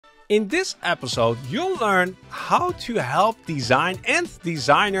In this episode, you'll learn how to help design and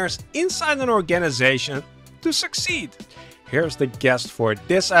designers inside an organization to succeed. Here's the guest for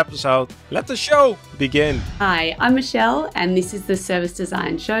this episode. Let the show begin. Hi, I'm Michelle, and this is the Service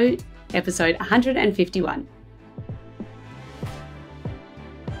Design Show, episode 151.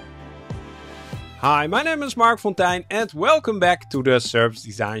 Hi, my name is Mark Fontijn, and welcome back to the Service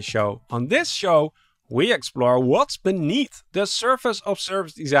Design Show. On this show, we explore what's beneath the surface of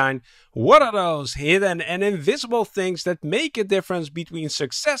service design. What are those hidden and invisible things that make a difference between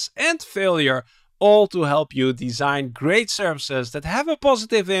success and failure, all to help you design great services that have a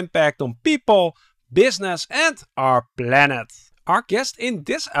positive impact on people, business, and our planet. Our guest in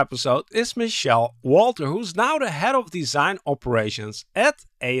this episode is Michelle Walter, who's now the head of design operations at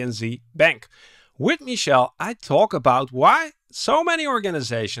ANZ Bank. With Michelle, I talk about why so many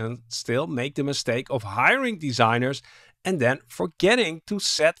organizations still make the mistake of hiring designers and then forgetting to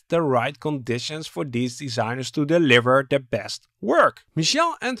set the right conditions for these designers to deliver their best work.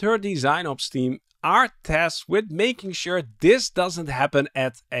 Michelle and her DesignOps team are tasked with making sure this doesn't happen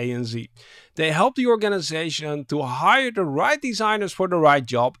at ANZ. They help the organization to hire the right designers for the right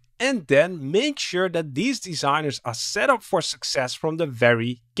job and then make sure that these designers are set up for success from the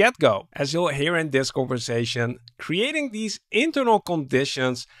very get-go. As you'll hear in this conversation, creating these internal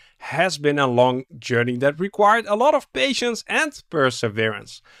conditions has been a long journey that required a lot of patience and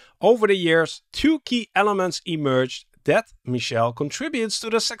perseverance. Over the years, two key elements emerged that Michelle contributes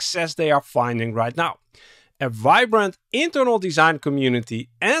to the success they are finding right now: a vibrant internal design community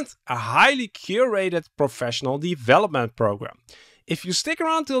and a highly curated professional development program. If you stick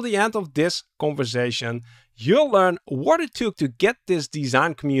around till the end of this conversation, you'll learn what it took to get this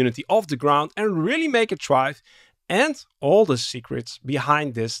design community off the ground and really make it thrive, and all the secrets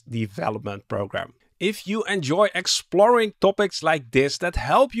behind this development program. If you enjoy exploring topics like this that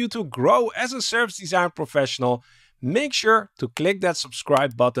help you to grow as a service design professional, make sure to click that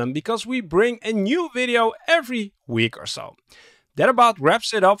subscribe button because we bring a new video every week or so. That about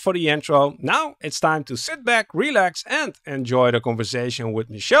wraps it up for the intro. Now it's time to sit back, relax, and enjoy the conversation with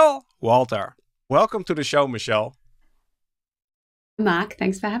Michelle Walter. Welcome to the show, Michelle. Mark,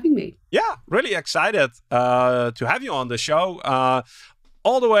 thanks for having me. Yeah, really excited to have you on the show.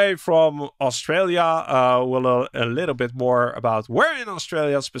 All the way from Australia. We'll a little bit more about where in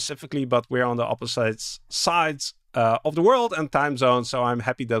Australia specifically, but we're on the opposite sides of the world and time zone. So I'm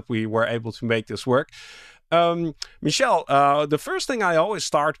happy that we were able to make this work. Michelle, the first thing I always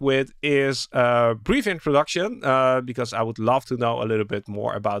start with is a brief introduction because I would love to know a little bit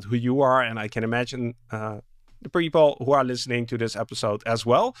more about who you are, and I can imagine the people who are listening to this episode as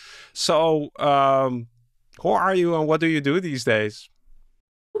well. So who are you and what do you do these days?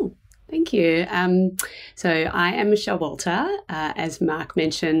 Thank you. So I am Michelle Walter. As Mark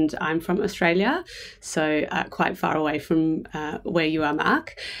mentioned, I'm from Australia, so quite far away from where you are,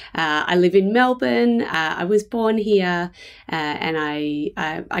 Mark. I live in Melbourne. I was born here, and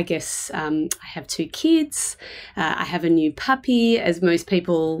I guess I have two kids. I have a new puppy, as most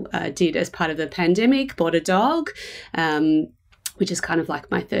people did as part of the pandemic, bought a dog. Which is kind of like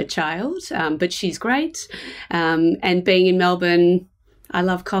my third child, but she's great. And being in Melbourne, I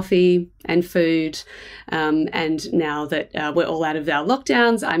love coffee and food, and now that we're all out of our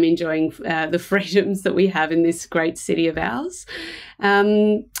lockdowns, I'm enjoying the freedoms that we have in this great city of ours.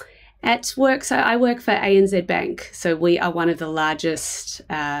 At work, so I work for ANZ Bank, so we are one of the largest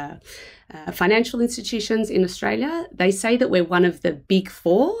financial institutions in Australia. They say that we're one of the big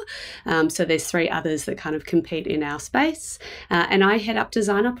four, so there's three others that kind of compete in our space, and I head up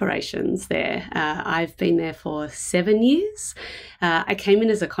design operations there. I've been there for 7 years. I came in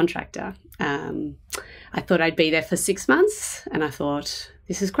as a contractor. I thought I'd be there for 6 months, and I thought,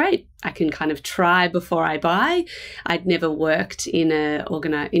 this is great. I can kind of try before I buy. I'd never worked in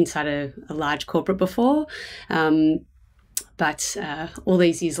inside a large corporate before. But all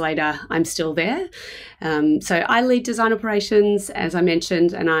these years later, I'm still there. So I lead design operations, as I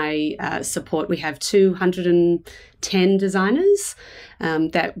mentioned, and I support, we have 210 designers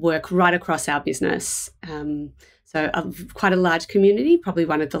that work right across our business. So quite a large community, probably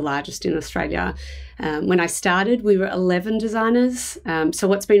one of the largest in Australia. When I started, we were 11 designers. So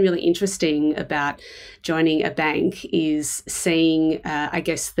what's been really interesting about joining a bank is seeing, I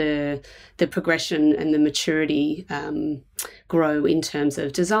guess, the progression and the maturity grow in terms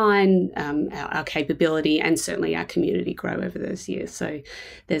of design, our capability, and certainly our community grow over those years. So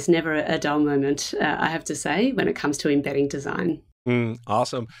there's never a dull moment, I have to say, when it comes to embedding design.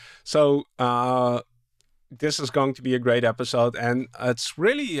 Awesome. So this is going to be a great episode, and it's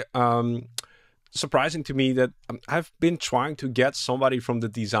really surprising to me that I've been trying to get somebody from the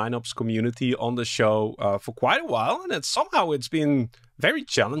DesignOps community on the show for quite a while, and it's been very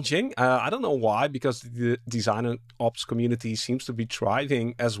challenging. I don't know why, because the DesignOps community seems to be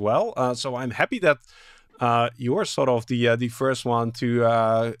thriving as well. So I'm happy that you're sort of the first one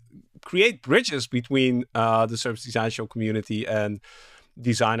to create bridges between the Service Design Show community and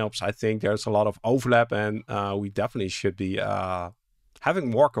DesignOps. I think there's a lot of overlap, and we definitely should be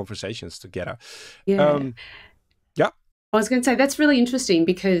having more conversations together. Yeah. Yeah. I was going to say that's really interesting,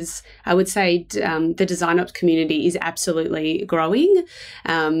 because I would say the DesignOps community is absolutely growing.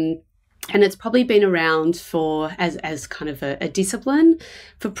 And it's probably been around for as kind of a discipline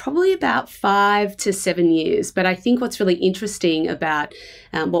for probably about 5 to 7 years. But I think what's really interesting about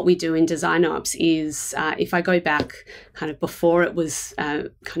what we do in DesignOps is if I go back kind of before it was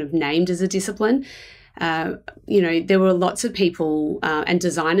kind of named as a discipline, there were lots of people and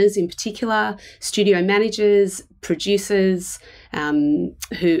designers in particular, studio managers, producers,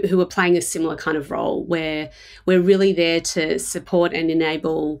 who are playing a similar kind of role, where we're really there to support and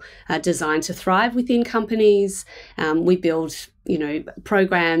enable design to thrive within companies. We build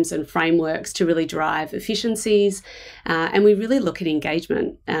programs and frameworks to really drive efficiencies, and we really look at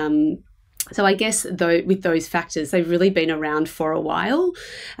engagement. So I guess with those factors, they've really been around for a while,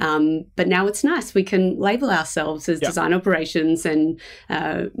 but now it's nice. We can label ourselves as design operations, and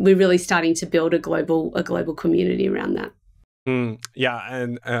we're really starting to build a global community around that. And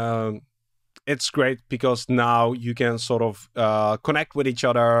it's great because now you can sort of connect with each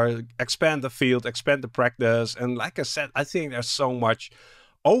other, expand the field, expand the practice, and like I said, I think there's so much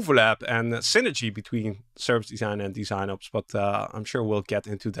overlap and synergy between service design and DesignOps, but I'm sure we'll get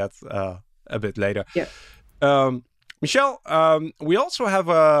into that a bit later. Yeah. Michelle, we also have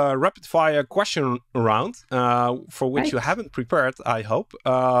a rapid fire question round for which you haven't prepared, I hope.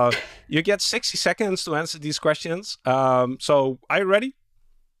 You get 60 seconds to answer these questions. So are you ready?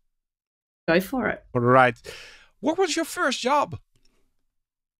 Go for it. All right. What was your first job?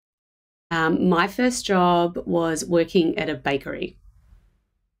 My first job was working at a bakery.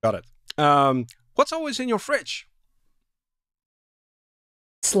 Got it. What's always in your fridge?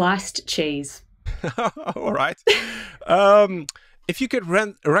 Sliced cheese. All right. If you could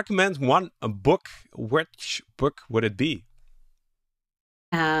recommend one book, which book would it be?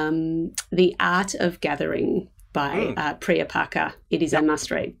 The Art of Gathering by Priya Parker. It is a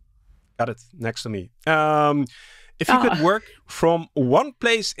must-read. Got it. Next to me. If you could work from one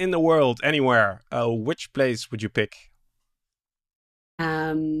place in the world, anywhere, which place would you pick?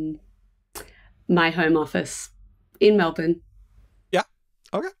 My home office in Melbourne. Yeah.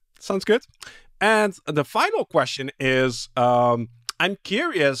 Okay. Sounds good. And the final question is, I'm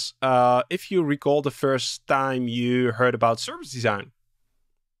curious if you recall the first time you heard about service design.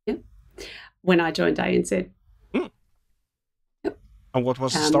 Yeah. When I joined ANZ. And what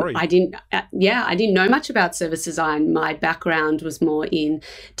was the story? I didn't know much about service design. My background was more in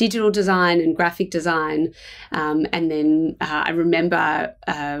digital design and graphic design. And then I remember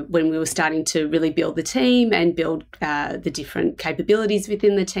when we were starting to really build the team and build the different capabilities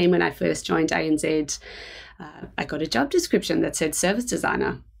within the team. When I first joined ANZ, I got a job description that said service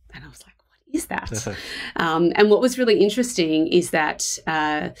designer. And I was like, what is that? And what was really interesting is that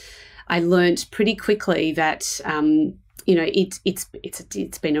I learned pretty quickly that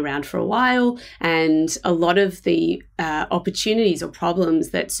it's been around for a while, and a lot of the opportunities or problems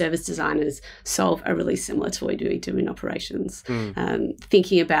that service designers solve are really similar to what we do in operations.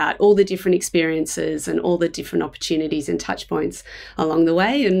 Thinking about all the different experiences and all the different opportunities and touch points along the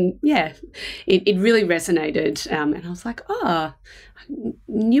way, and it really resonated. And I was like, I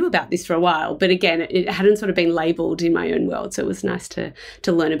knew about this for a while, but again, it hadn't sort of been labelled in my own world. So it was nice to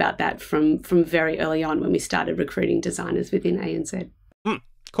learn about that from very early on when we started recruiting designers within ANZ.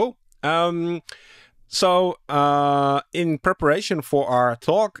 Cool. So in preparation for our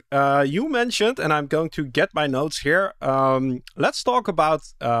talk, you mentioned, and I'm going to get my notes here, let's talk about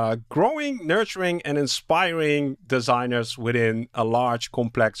growing, nurturing, and inspiring designers within a large,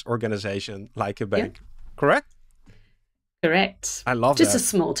 complex organization like a bank. Yep. Correct? Correct. I love just that. Just a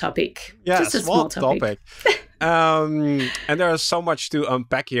small topic. Yeah, just a small topic. And there is so much to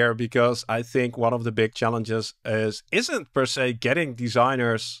unpack here, because I think one of the big challenges isn't per se getting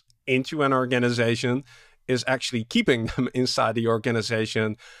designers into an organization, is actually keeping them inside the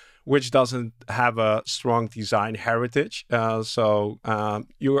organization, which doesn't have a strong design heritage. So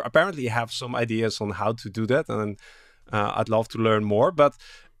you apparently have some ideas on how to do that, and I'd love to learn more. But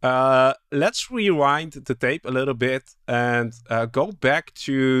let's rewind the tape a little bit and go back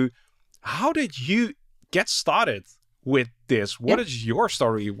to, how did you get started with this? What is your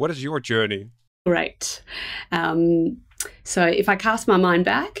story? What is your journey? Great. So if I cast my mind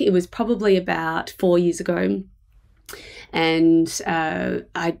back, it was probably about 4 years ago. And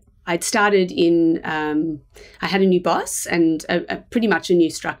I'd started in, I had a new boss and pretty much a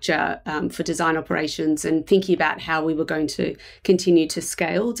new structure for design operations, and thinking about how we were going to continue to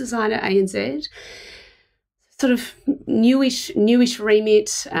scale design at ANZ. Sort of newish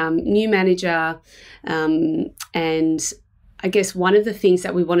remit, new manager, and I guess one of the things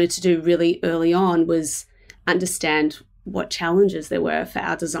that we wanted to do really early on was understand what challenges there were for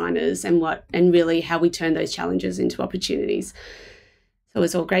our designers and really how we turn those challenges into opportunities. So it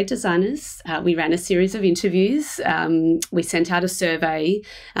was all great designers. We ran a series of interviews. We sent out a survey,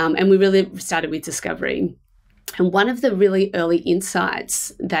 and we really started with discovery. And one of the really early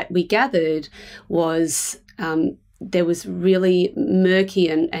insights that we gathered was there was really murky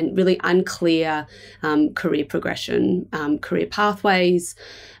and really unclear career progression, career pathways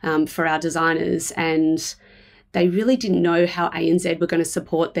for our designers, and they really didn't know how ANZ were going to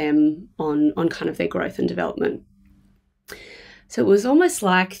support them on kind of their growth and development. So it was almost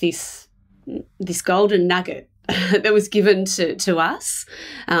like this golden nugget that was given to us,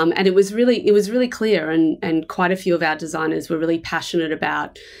 and it was really clear, and quite a few of our designers were really passionate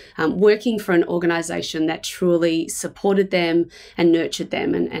about working for an organisation that truly supported them and nurtured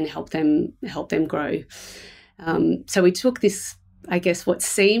them and helped them grow. So we took this, I guess, what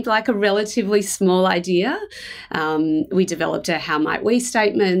seemed like a relatively small idea. We developed a how might we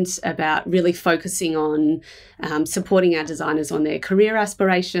statement about really focusing on supporting our designers on their career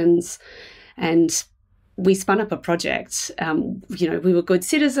aspirations, and we spun up a project. We were good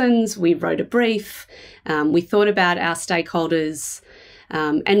citizens. We wrote a brief. We thought about our stakeholders,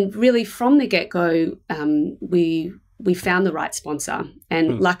 and really from the get-go, we found the right sponsor,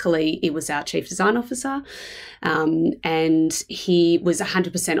 and luckily it was our Chief Design Officer, and he was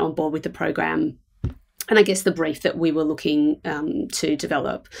 100% on board with the program and I guess the brief that we were looking to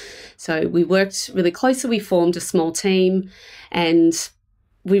develop. So we worked really closely. We formed a small team, and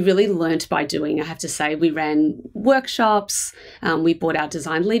we really learnt by doing, I have to say. We ran workshops, we brought our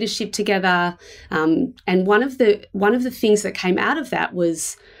design leadership together, and one of the things that came out of that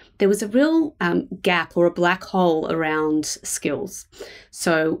was there was a real gap or a black hole around skills.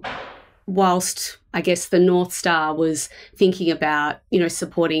 So whilst I guess the North Star was thinking about,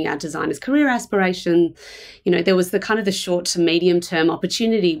 supporting our designers' career aspiration, there was the kind of the short to medium term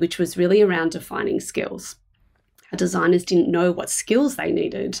opportunity, which was really around defining skills. Our designers didn't know what skills they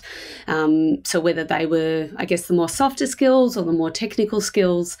needed. So whether they were, I guess, the more softer skills or the more technical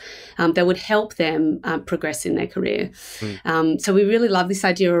skills that would help them progress in their career. So we really love this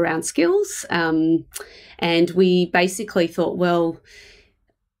idea around skills. And we basically thought, well,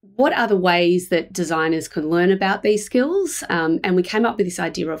 what are the ways that designers can learn about these skills? And we came up with this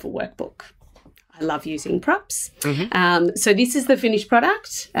idea of a workbook. I love using props. So this is the finished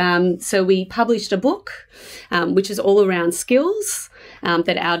product. So we published a book, which is all around skills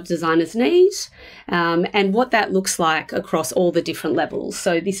that our designers need, and what that looks like across all the different levels.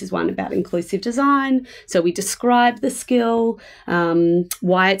 So this is one about inclusive design. So we describe the skill,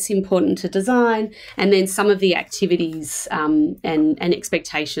 why it's important to design, and then some of the activities and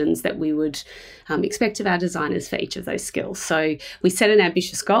expectations that we would expect of our designers for each of those skills. So we set an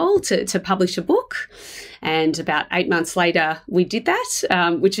ambitious goal to publish a book, and about 8 months later we did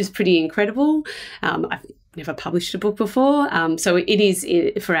that, which is pretty incredible. I've never published a book before, so it is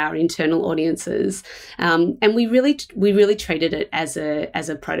for our internal audiences, and we really treated it as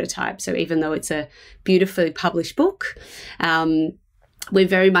a prototype. So even though it's a beautifully published book, we're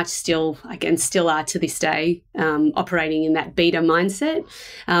very much still are to this day, operating in that beta mindset,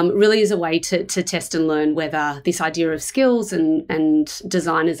 really as a way to test and learn whether this idea of skills and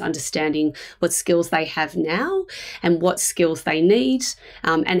designers understanding what skills they have now and what skills they need,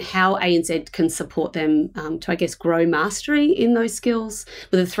 and how ANZ can support them to, I guess, grow mastery in those skills,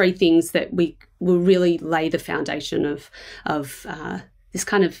 were the three things that we will really lay the foundation of this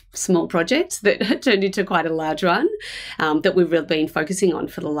kind of small project that turned into quite a large one, that we've really been focusing on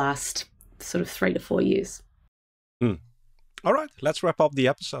for the last sort of 3 to 4 years. All right, let's wrap up the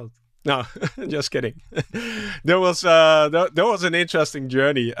episode. No, just kidding. There was an interesting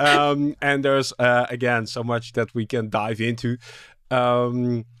journey, and there's again so much that we can dive into.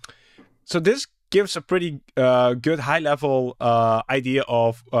 So this gives a pretty good high-level idea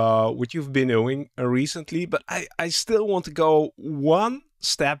of what you've been doing recently, but I still want to go one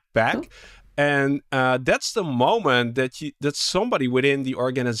step back, and that's the moment that somebody within the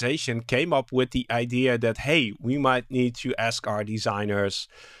organization came up with the idea that, hey, we might need to ask our designers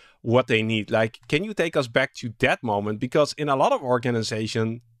what they need. Like, can you take us back to that moment? Because in a lot of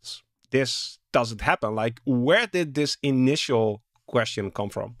organizations, this doesn't happen? Like, where did this initial question come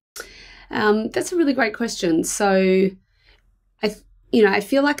from? That's a really great question. So, I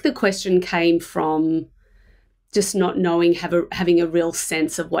feel like the question came from just not knowing, having a real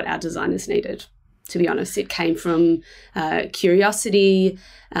sense of what our designers needed. To be honest, it came from curiosity.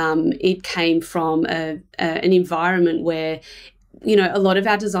 It came from an environment where, a lot of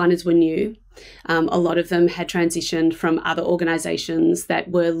our designers were new. A lot of them had transitioned from other organisations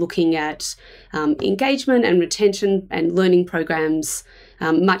that were looking at engagement and retention and learning programs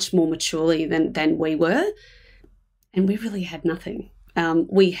much more maturely than we were. And we really had nothing.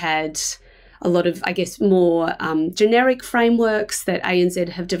 We had a lot of, I guess, more generic frameworks that ANZ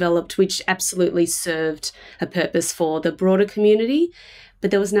have developed, which absolutely served a purpose for the broader community.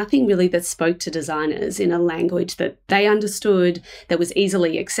 But there was nothing really that spoke to designers in a language that they understood, that was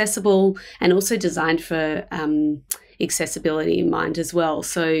easily accessible, and also designed for accessibility in mind as well.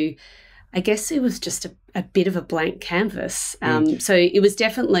 So I guess it was just a bit of a blank canvas. So it was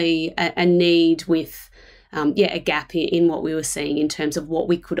definitely a need with, a gap in what we were seeing in terms of what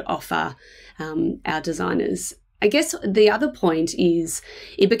we could offer our designers. I guess the other point is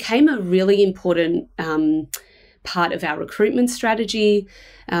it became a really important part of our recruitment strategy.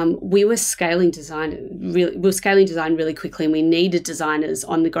 We were scaling design really quickly, and we needed designers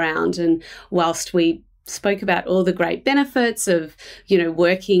on the ground. And whilst we spoke about all the great benefits of,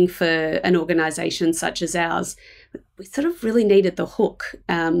 working for an organisation such as ours, we sort of really needed the hook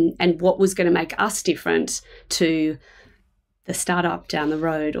and what was going to make us different to the startup down the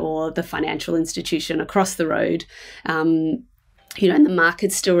road or the financial institution across the road. And the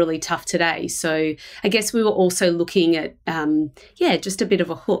market's still really tough today. So I guess we were also looking at, just a bit of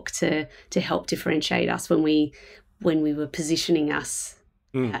a hook to help differentiate us when we were positioning us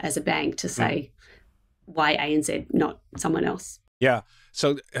as a bank to say, why ANZ, not someone else? Yeah.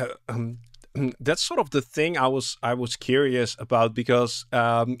 So that's sort of the thing I was curious about, because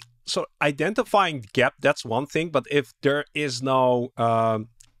so identifying the gap, that's one thing. But if there is no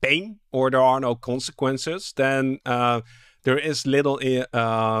pain or there are no consequences, then there is little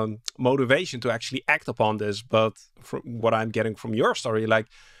motivation to actually act upon this. But from what I'm getting from your story, like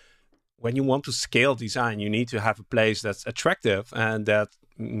when you want to scale design, you need to have a place that's attractive and that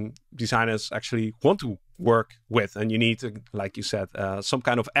designers actually want to work with. And you need to, like you said, some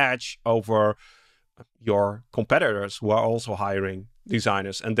kind of edge over your competitors who are also hiring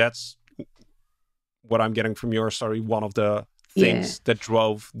designers. And that's what I'm getting from your story, one of the things that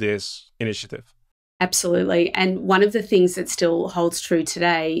drove this initiative. Absolutely. And one of the things that still holds true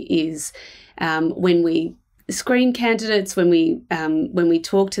today is when we screen candidates, when we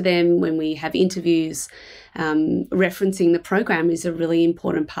talk to them, when we have interviews, referencing the program is a really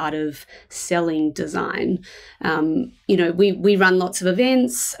important part of selling design. We run lots of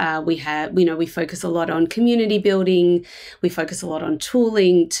events. We focus a lot on community building. We focus a lot on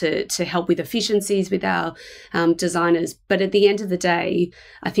tooling to help with efficiencies with our designers. But at the end of the day,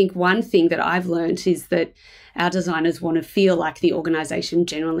 I think one thing that I've learned is that our designers want to feel like the organisation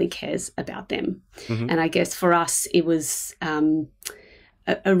generally cares about them. And I guess for us, it was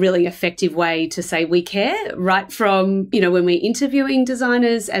a really effective way to say we care, right from, when we're interviewing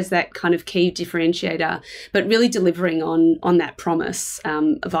designers as that kind of key differentiator, but really delivering on that promise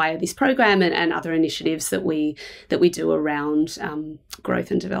via this program and other initiatives that we do around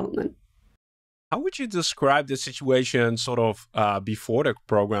growth and development. How would you describe the situation sort of before the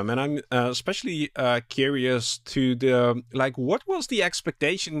program? And I'm especially curious to what was the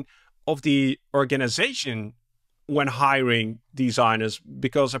expectation of the organization when hiring designers?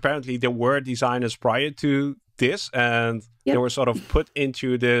 Because apparently there were designers prior to this, and they were sort of put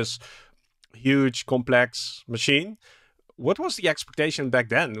into this huge, complex machine. What was the expectation back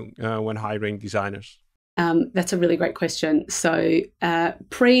then when hiring designers? That's a really great question. So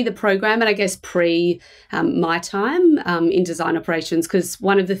pre the program, and I guess pre my time in design operations, because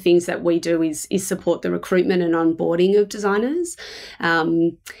one of the things that we do is support the recruitment and onboarding of designers.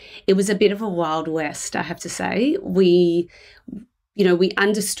 It was a bit of a wild west, I have to say. We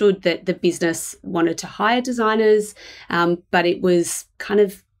understood that the business wanted to hire designers, but it was kind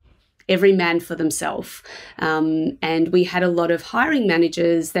of every man for themselves. And we had a lot of hiring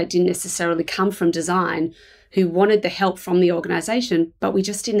managers that didn't necessarily come from design who wanted the help from the organisation, but we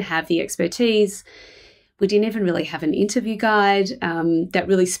just didn't have the expertise. We didn't even really have an interview guide that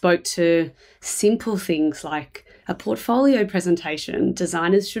really spoke to simple things like a portfolio presentation.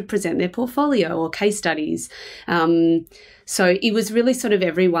 Designers should present their portfolio or case studies. So it was really sort of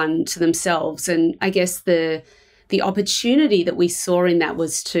everyone to themselves. And I guess the opportunity that we saw in that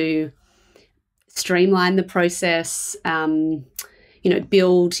was to streamline the process,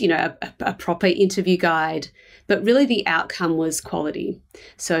 build, a proper interview guide. But really the outcome was quality.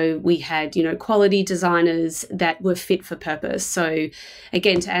 So we had, quality designers that were fit for purpose. So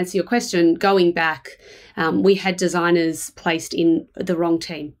again, to answer your question, going back, we had designers placed in the wrong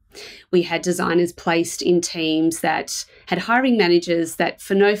team. We had designers placed in teams that had hiring managers that,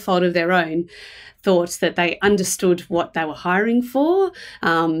 for no fault of their own, thought that they understood what they were hiring for,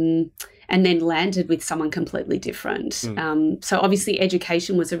 and then landed with someone completely different. So obviously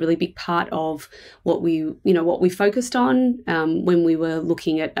education was a really big part of what we focused on when we were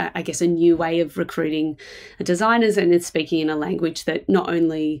looking at, I guess, a new way of recruiting designers, and it's speaking in a language that not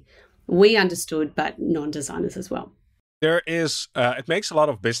only we understood, but non-designers as well. There is, it makes a lot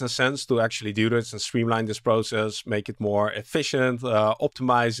of business sense to actually do this and streamline this process, make it more efficient,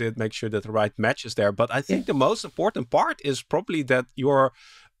 optimize it, make sure that the right match is there. But I think the most important part is probably that you're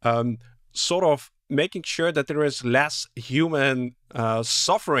sort of making sure that there is less human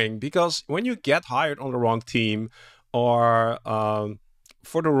suffering, because when you get hired on the wrong team or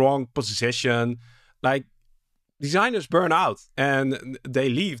for the wrong position, like, designers burn out and they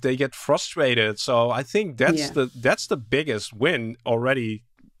leave, they get frustrated. So I think that's the biggest win already,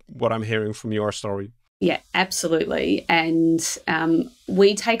 what I'm hearing from your story. Yeah, absolutely. And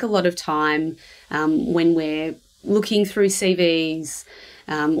we take a lot of time when we're looking through CVs,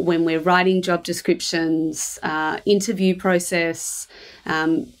 when we're writing job descriptions, interview process,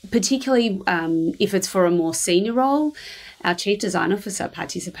 particularly if it's for a more senior role. Our Chief Design Officer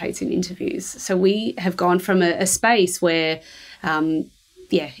participates in interviews. So we have gone from a space where,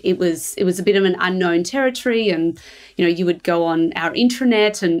 it was a bit of an unknown territory, and, you would go on our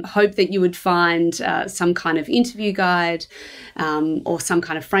intranet and hope that you would find some kind of interview guide or some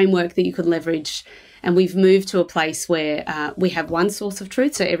kind of framework that you could leverage. And we've moved to a place where we have one source of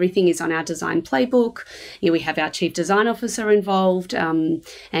truth. So everything is on our design playbook. We have our Chief Design Officer involved and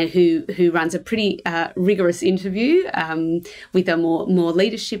who runs a pretty rigorous interview with a more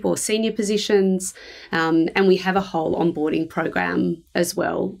leadership or senior positions. And we have a whole onboarding program as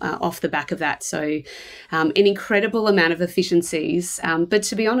well off the back of that. So an incredible amount of efficiencies. But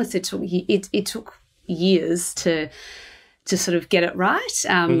to be honest, it took years to sort of get it right.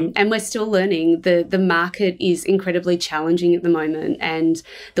 And we're still learning. The market is incredibly challenging at the moment, and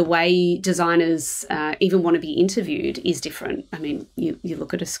the way designers even want to be interviewed is different. I mean, you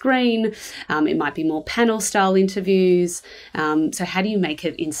look at a screen, it might be more panel style interviews. So how do you make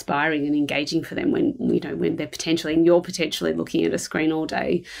it inspiring and engaging for them when they're potentially, and you're potentially looking at a screen all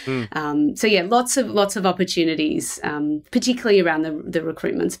day? So yeah, lots of opportunities, particularly around the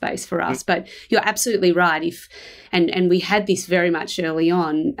recruitment space for us. But you're absolutely right. And we had this very much early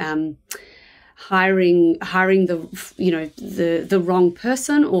on, hiring the wrong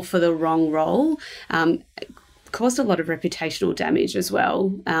person or for the wrong role caused a lot of reputational damage as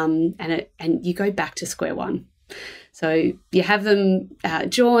well, and you go back to square one. So you have them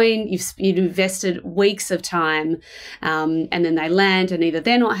join, you've invested weeks of time, and then they land and either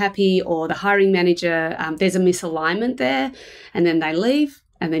they're not happy or the hiring manager, there's a misalignment there, and then they leave.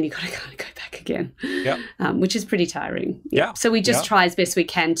 And then you've got to kind of go back again, which is pretty tiring. Yeah. So we just try as best we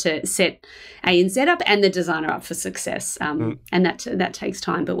can to set A and Z up and the designer up for success. And that takes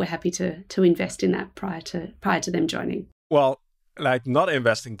time, but we're happy to invest in that prior to them joining. Well, like, not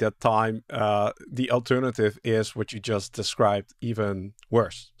investing that time, the alternative is what you just described, even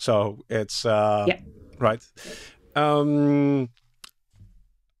worse. So it's right.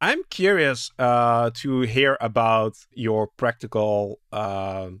 I'm curious to hear about your practical,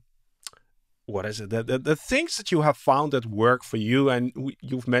 what is it? The things that you have found that work for you. And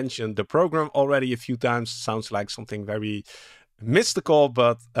you've mentioned the program already a few times. Sounds like something very mystical,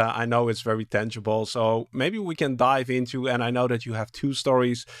 but I know it's very tangible. So maybe we can dive into, and I know that you have 2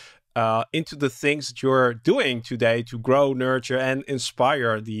 stories, into the things that you're doing today to grow, nurture, and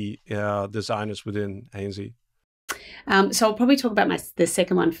inspire the designers within ANZ. So I'll probably talk about the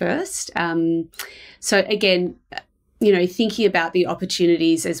second one first. So again, thinking about the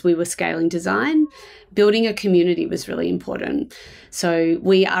opportunities as we were scaling design, building a community was really important. So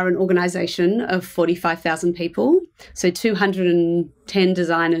we are an organisation of 45,000 people. So 210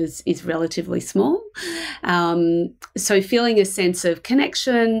 designers is relatively small. So feeling a sense of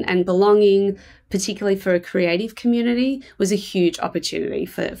connection and belonging, particularly for a creative community, was a huge opportunity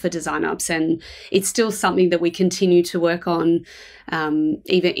for DesignOps. And it's still something that we continue to work on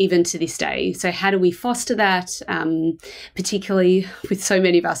even to this day. So how do we foster that, particularly with so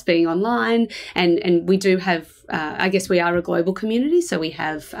many of us being online? And we do have I guess we are a global community, so we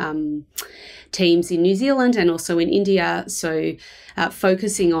have teams in New Zealand and also in India. So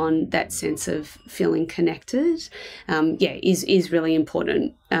focusing on that sense of feeling connected, is really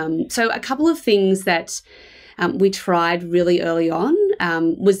important. So a couple of things that we tried really early on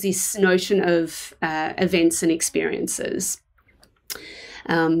was this notion of events and experiences.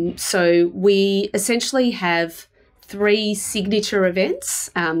 So we essentially have 3 signature events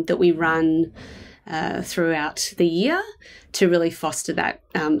that we run throughout the year to really foster that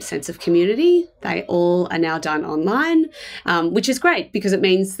sense of community. They all are now done online, which is great because it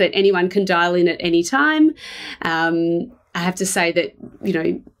means that anyone can dial in at any time. I have to say that, you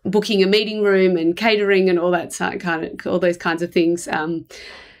know, booking a meeting room and catering and all that all those kinds of things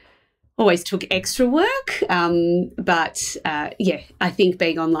always took extra work. But I think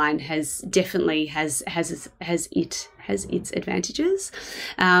being online has its advantages.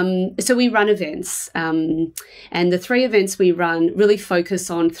 So we run events, and the 3 events we run really focus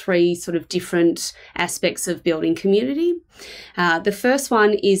on 3 sort of different aspects of building community. The first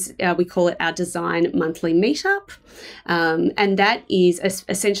one is we call it our Design Monthly Meetup, and that is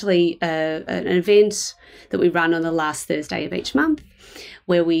essentially an event that we run on the last Thursday of each month,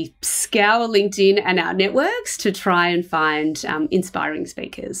 where we scour LinkedIn and our networks to try and find inspiring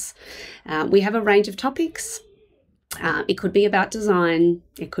speakers. We have a range of topics. It could be about design,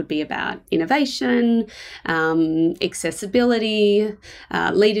 it could be about innovation, accessibility,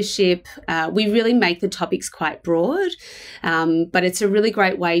 leadership. We really make the topics quite broad, but it's a really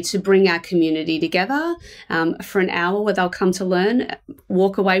great way to bring our community together for an hour where they'll come to learn,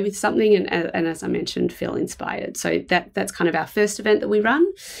 walk away with something, and as I mentioned, feel inspired. So that's kind of our first event that we run.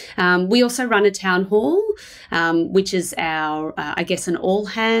 We also run a town hall, which is our, an all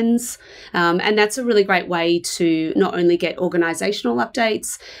hands, and that's a really great way to not only get organisational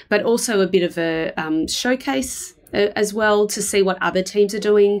updates, but also a bit of a showcase as well to see what other teams are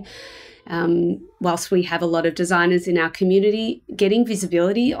doing. Whilst we have a lot of designers in our community, getting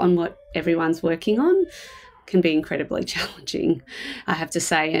visibility on what everyone's working on can be incredibly challenging, I have to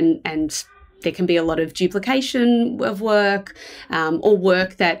say, and there can be a lot of duplication of work or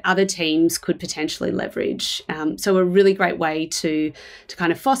work that other teams could potentially leverage. So a really great way to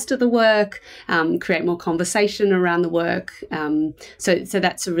kind of foster the work, create more conversation around the work. So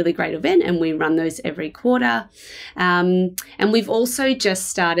that's a really great event, and we run those every quarter. And we've also just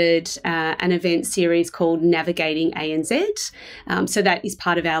started an event series called Navigating ANZ. So that is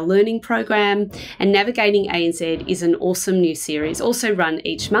part of our learning program. And Navigating ANZ is an awesome new series, also run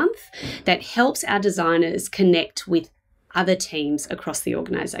each month, that helps our designers connect with other teams across the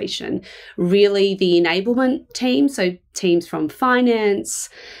organisation. Really the enablement team, so teams from finance,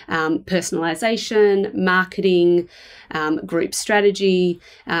 personalisation, marketing, group strategy,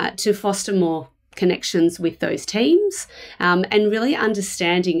 to foster more connections with those teams, and really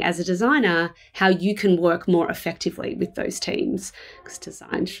understanding as a designer how you can work more effectively with those teams, because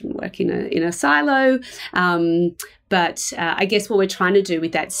design shouldn't work in a silo. But I guess what we're trying to do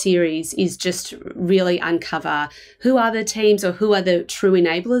with that series is just really uncover who are the teams or who are the true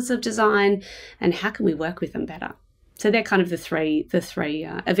enablers of design, and how can we work with them better. So they're kind of the three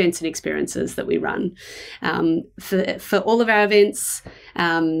events and experiences that we run. For all of our events,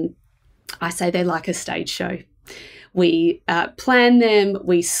 I say they're like a stage show. We plan them,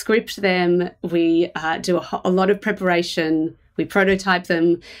 we script them, we do a lot of preparation, we prototype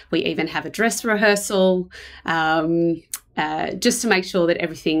them, we even have a dress rehearsal, just to make sure that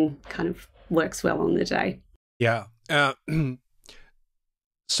everything kind of works well on the day. Yeah.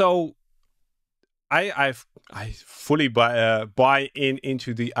 So I fully buy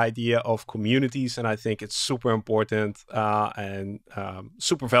into the idea of communities, and I think it's super important and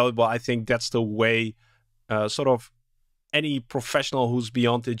super valuable. I think that's the way sort of any professional who's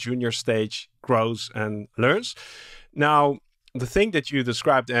beyond the junior stage grows and learns. Now, the thing that you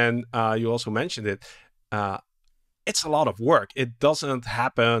described, and you also mentioned it, it's a lot of work. It doesn't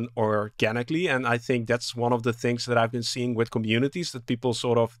happen organically. And I think that's one of the things that I've been seeing with communities, that people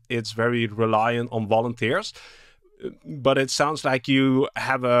sort of, it's very reliant on volunteers. But it sounds like you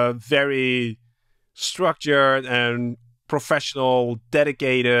have a very structured and professional,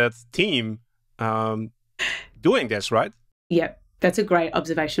 dedicated team doing this, right? Yep. That's a great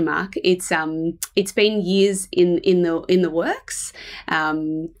observation, Mark. It's been years in the works.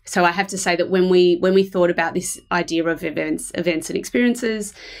 So I have to say that when we thought about this idea of events and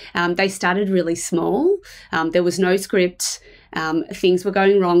experiences, they started really small. There was no script. Things were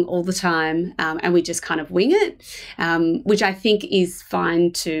going wrong all the time, and we just kind of wing it, which I think is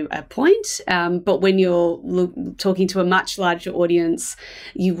fine to a point. But when you're talking to a much larger audience,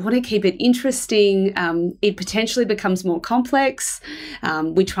 you want to keep it interesting. It potentially becomes more complex.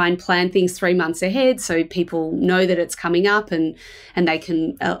 We try and plan things 3 months ahead so people know that it's coming up and they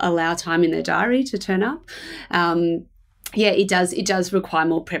can allow time in their diary to turn up. It does require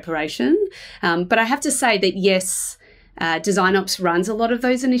more preparation. But I have to say that, yes, DesignOps runs a lot of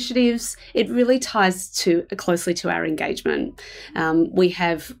those initiatives. It really ties closely to our engagement. We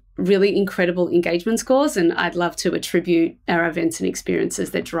have really incredible engagement scores, and I'd love to attribute our events and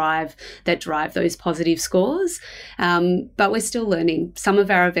experiences that drive those positive scores. But we're still learning. Some of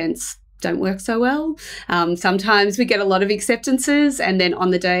our events don't work so well. Sometimes we get a lot of acceptances, and then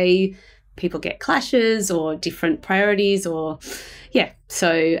on the day people get clashes or different priorities,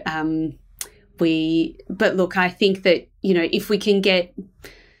 but look, I think that, if we can get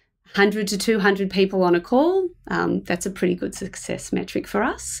 100 to 200 people on a call, that's a pretty good success metric for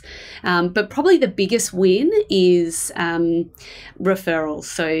us. But probably the biggest win is referrals.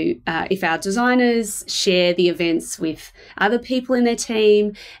 So if our designers share the events with other people in their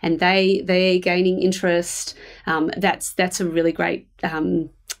team and they're gaining interest, that's a really great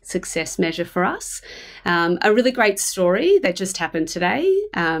success measure for us. A really great story that just happened today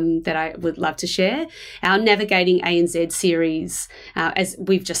that I would love to share. Our Navigating ANZ series, as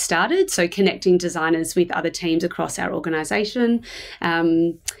we've just started, so connecting designers with other teams across our organisation.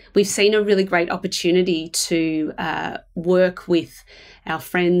 We've seen a really great opportunity to work with our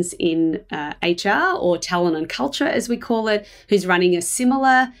friends in HR, or talent and culture, as we call it, who's running a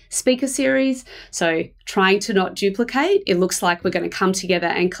similar speaker series. So trying to not duplicate, it looks like we're going to come together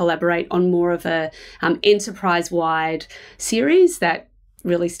and collaborate on more of a enterprise-wide series that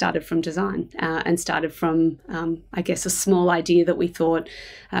really started from design and started from, I guess, a small idea that we thought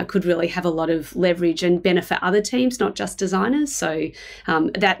could really have a lot of leverage and benefit other teams, not just designers. So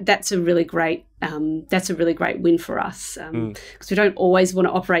that's a really great win for us, because we don't always want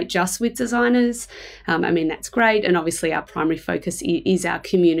to operate just with designers. That's great, and obviously our primary focus is our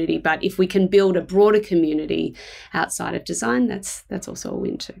community. But if we can build a broader community outside of design, that's also a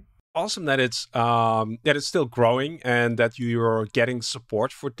win too. Awesome that it's still growing and that you're getting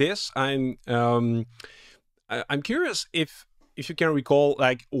support for this. I'm curious if you can recall,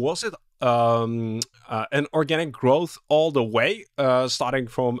 like, was it an organic growth all the way, starting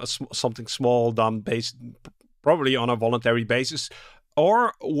from something small done based probably on a voluntary basis,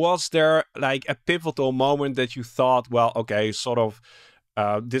 or was there like a pivotal moment that you thought, well, okay, sort of,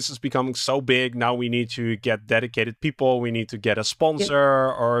 this is becoming so big, now we need to get dedicated people, we need to get a sponsor?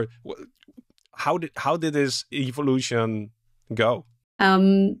 Yep. Or how did this evolution go?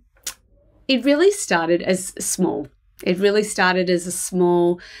 It really started as small. A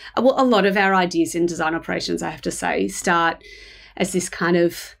lot of our ideas in design operations, I have to say, start as this kind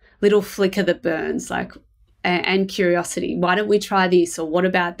of little flicker that burns, and curiosity. Why don't we try this? Or what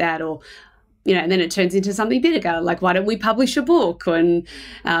about that? Or, and then it turns into something bigger, like, why don't we publish a book? And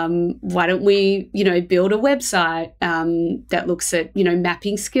why don't we, build a website that looks at,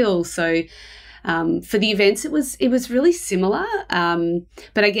 mapping skills? So for the events, it was really similar.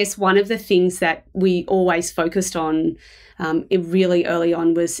 But I guess one of the things that we always focused on really early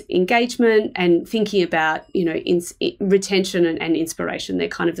on was engagement and thinking about, retention and inspiration. They're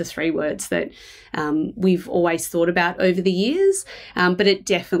kind of the three words that we've always thought about over the years. But it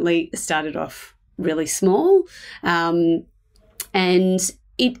definitely started off really small. And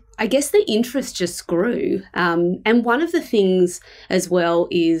I guess the interest just grew. And one of the things as well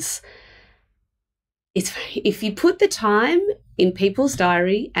is, if you put the time in people's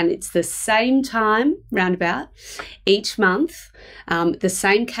diary and it's the same time roundabout each month, the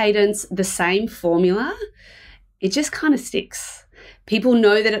same cadence, the same formula, it just kind of sticks. People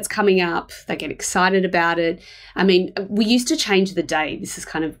know that it's coming up. They get excited about it. We used to change the day. This is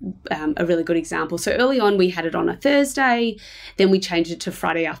kind of a really good example. So early on, we had it on a Thursday. Then we changed it to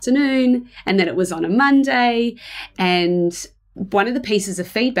Friday afternoon. And then it was on a Monday. And one of the pieces of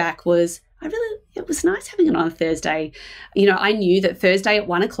feedback was, it was nice having it on a Thursday. I knew that Thursday at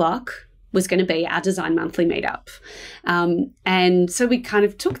 1:00 was going to be our Design Monthly meetup. And so we kind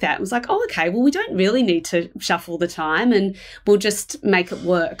of took that. It was like, oh, okay, well, we don't really need to shuffle the time and we'll just make it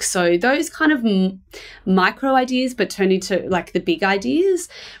work. So those kind of micro ideas, but turned into like the big ideas,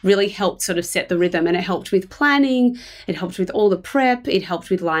 really helped sort of set the rhythm. And it helped with planning. It helped with all the prep. It helped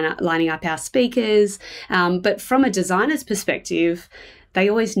with lining up our speakers. But from a designer's perspective, they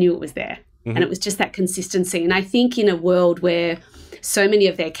always knew it was there. Mm-hmm. And it was just that consistency. And I think in a world where so many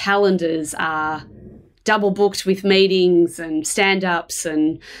of their calendars are double booked with meetings and stand-ups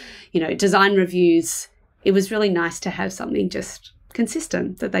and, design reviews. It was really nice to have something just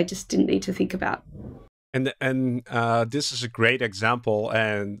consistent that they just didn't need to think about. And this is a great example.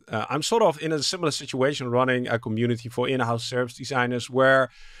 And I'm sort of in a similar situation running a community for in-house service designers where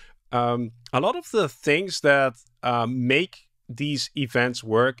a lot of the things that make these events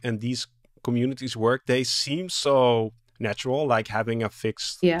work and these communities work, they seem so natural, like having a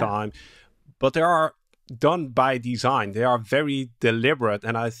fixed time, but they are done by design. They are very deliberate.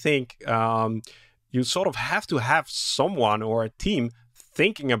 And I think you sort of have to have someone or a team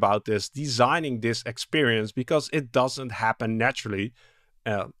thinking about this, designing this experience, because it doesn't happen naturally.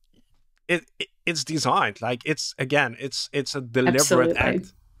 It's designed, like it's a deliberate Absolutely.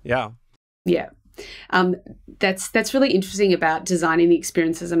 act. Yeah. That's really interesting about designing the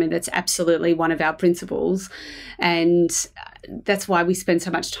experiences. I mean, that's absolutely one of our principles, and that's why we spend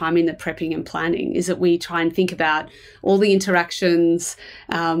so much time in the prepping and planning, is that we try and think about all the interactions,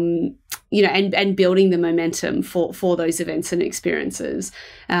 and building the momentum for those events and experiences.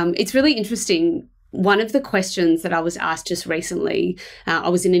 It's really interesting. One of the questions that I was asked just recently, I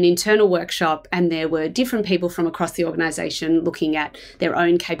was in an internal workshop and there were different people from across the organisation looking at their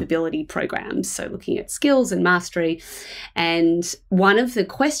own capability programs, so looking at skills and mastery. And one of the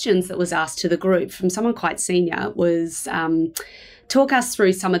questions that was asked to the group from someone quite senior was, talk us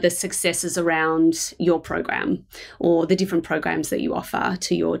through some of the successes around your program or the different programs that you offer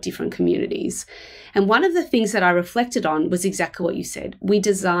to your different communities. And one of the things that I reflected on was exactly what you said. We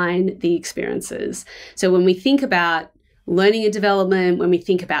design the experiences. So when we think about learning and development, when we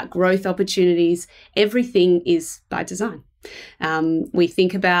think about growth opportunities, everything is by design. We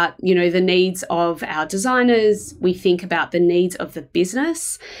think about, the needs of our designers. We think about the needs of the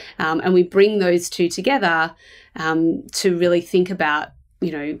business, and we bring those two together to really think about,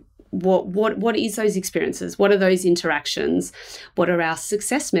 what is those experiences? What are those interactions? What are our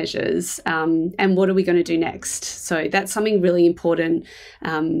success measures? And what are we going to do next? So that's something really important,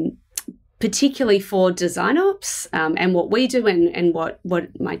 particularly for DesignOps, and what we do and what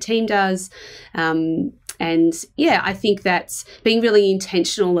my team does. I think that's being really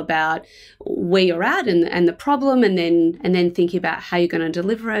intentional about where you're at and the problem, and then thinking about how you're going to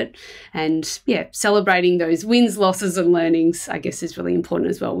deliver it, and celebrating those wins, losses, and learnings, I guess, is really important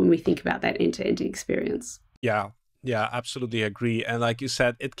as well when we think about that end-to-end experience. Yeah, absolutely agree. And like you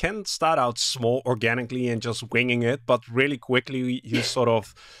said, it can start out small, organically, and just winging it, but really quickly you sort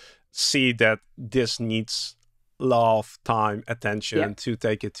of see that this needs love, time, attention to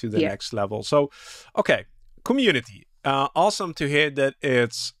take it to the next level. So, okay, community. Awesome to hear that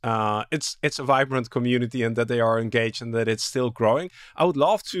it's a vibrant community and that they are engaged and that it's still growing. I would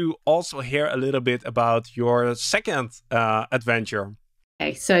love to also hear a little bit about your second adventure.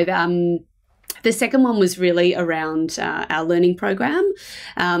 Okay, so the second one was really around our learning program.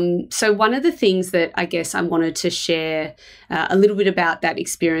 So one of the things that I guess I wanted to share a little bit about that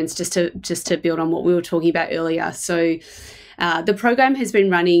experience, just to build on what we were talking about earlier. So the program has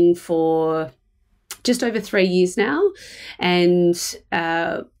been running for just over 3 years now. And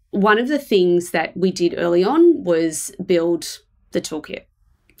one of the things that we did early on was build the toolkit.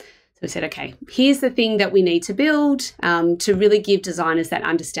 So we said, okay, here's the thing that we need to build to really give designers that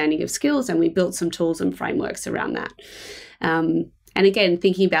understanding of skills. And we built some tools and frameworks around that. And again,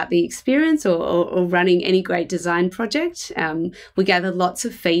 thinking about the experience or running any great design project, we gathered lots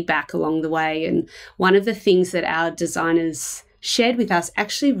of feedback along the way. And one of the things that our designers shared with us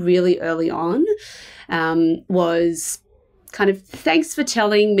actually really early on was kind of, thanks for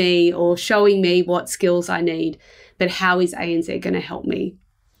telling me or showing me what skills I need, but how is ANZ going to help me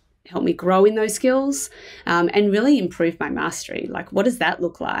grow in those skills and really improve my mastery? Like, what does that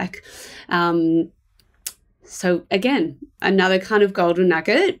look like? So again, another kind of golden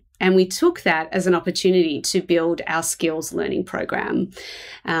nugget. And we took that as an opportunity to build our skills learning program.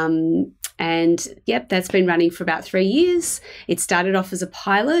 That's been running for about 3 years. It started off as a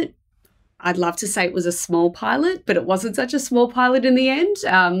pilot. I'd love to say it was a small pilot, but it wasn't such a small pilot in the end.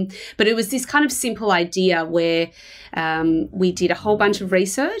 But it was this kind of simple idea where we did a whole bunch of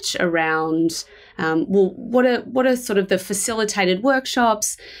research around, what are sort of the facilitated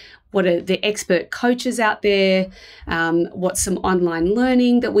workshops? What are the expert coaches out there? What's some online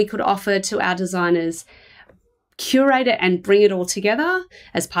learning that we could offer to our designers? Curate it and bring it all together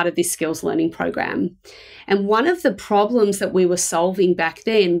as part of this skills learning program. And one of the problems that we were solving back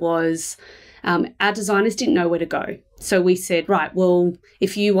then was our designers didn't know where to go. So we said, right, well,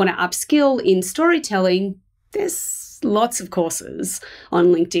 if you want to upskill in storytelling, there's lots of courses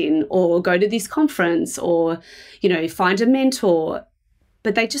on LinkedIn, or go to this conference, or, find a mentor.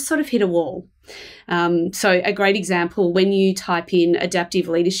 but they just sort of hit a wall. So a great example, when you type in adaptive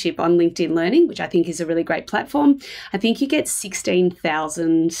leadership on LinkedIn Learning, which I think is a really great platform, I think you get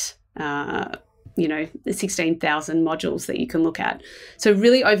 16,000 16,000 modules that you can look at. So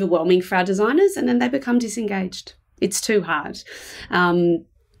really overwhelming for our designers, and then they become disengaged. It's too hard.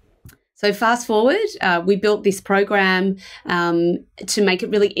 So fast forward, we built this program to make it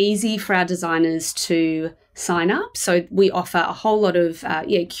really easy for our designers to sign up. So we offer a whole lot of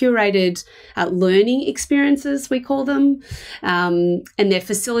curated learning experiences, we call them, and they're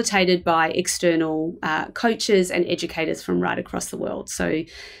facilitated by external coaches and educators from right across the world. So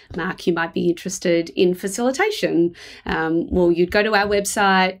Mark, you might be interested in facilitation. Well, you'd go to our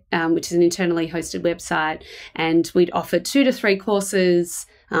website, which is an internally hosted website, and we'd offer 2 to 3 courses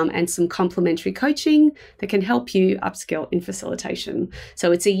and some complementary coaching that can help you upskill in facilitation.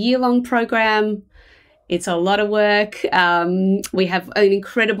 So it's a year-long program. It's a lot of work. We have an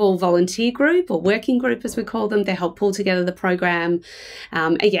incredible volunteer group, or working group as we call them. They help pull together the program.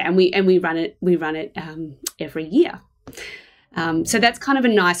 And we run it every year. So that's kind of a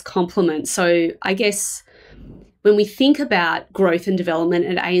nice complement. So I guess when we think about growth and development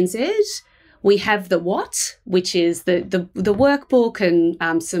at ANZ, we have the what, which is the workbook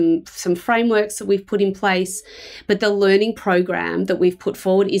and some frameworks that we've put in place. But the learning program that we've put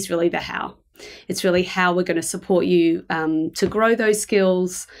forward is really the how. It's really how we're going to support you to grow those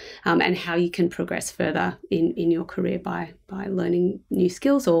skills and how you can progress further in your career by learning new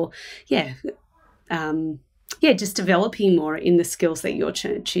skills, or just developing more in the skills that you're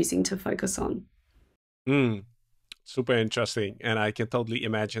choosing to focus on. Super interesting. And I can totally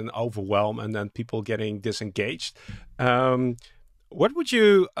imagine overwhelm and then people getting disengaged. What would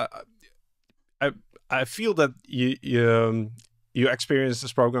you, I feel that you experienced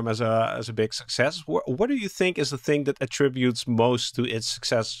this program as a big success. What do you think is the thing that attributes most to its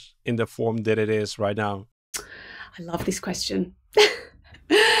success in the form that it is right now? I love this question.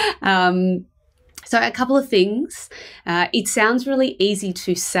 So a couple of things. It sounds really easy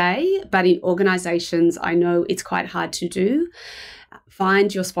to say, but in organizations, I know it's quite hard to do.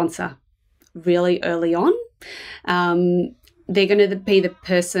 Find your sponsor really early on. They're going to be the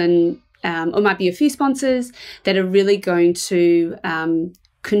person, or might be a few sponsors that are really going to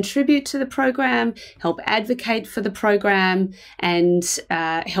contribute to the program, help advocate for the program, and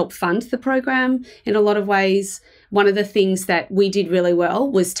help fund the program in a lot of ways. One of the things that we did really well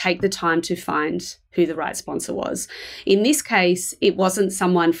was take the time to find who the right sponsor was. In this case, it wasn't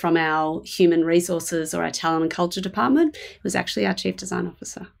someone from our human resources or our talent and culture department. It was actually our chief design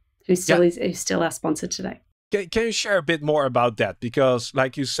officer, who's still our sponsor today. Can you share a bit more about that? Because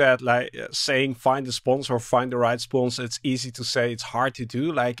like you said, saying find a sponsor or find the right sponsor, it's easy to say, it's hard to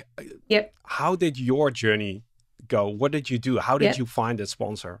do. Yep. How did your journey go? What did you do? How did you find a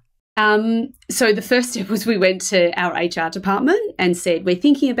sponsor? So the first step was we went to our HR department and said, we're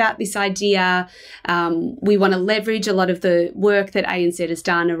thinking about this idea. We want to leverage a lot of the work that ANZ has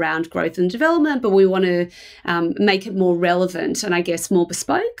done around growth and development, but we want to make it more relevant and I guess more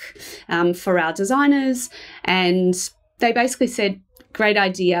bespoke for our designers. And they basically said, great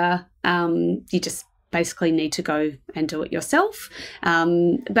idea. You just basically need to go and do it yourself.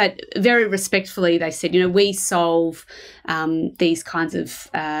 But very respectfully, they said, we solve these kinds of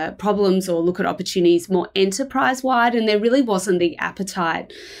problems or look at opportunities more enterprise-wide, and there really wasn't the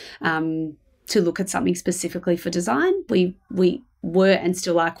appetite to look at something specifically for design. We were and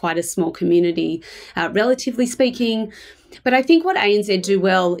still are quite a small community, relatively speaking. But I think what ANZ do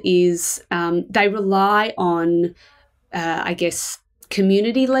well is they rely on,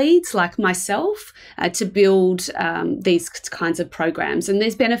 community leads like myself to build these kinds of programs. And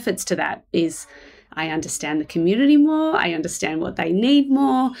there's benefits to that. Is I understand the community more, I understand what they need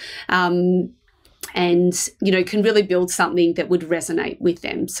more, and, can really build something that would resonate with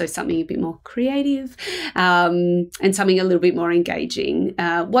them. So something a bit more creative and something a little bit more engaging.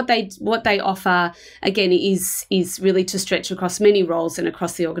 What they offer, again, is really to stretch across many roles and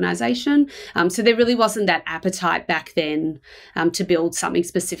across the organisation. So there really wasn't that appetite back then to build something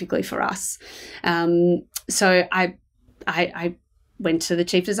specifically for us. So I went to the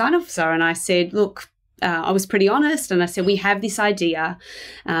Chief Design Officer and I said, look, I was pretty honest and I said, we have this idea.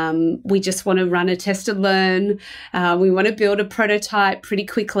 We just want to run a test and learn. We want to build a prototype pretty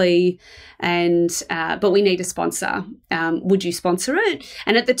quickly, but we need a sponsor. Would you sponsor it?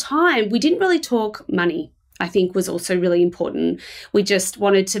 And at the time, we didn't really talk money, I think was also really important. We just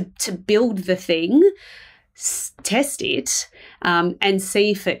wanted to build the thing, test it, and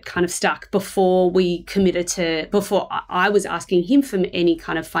see if it kind of stuck before before I was asking him for any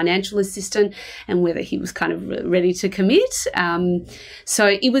kind of financial assistance and whether he was kind of ready to commit. So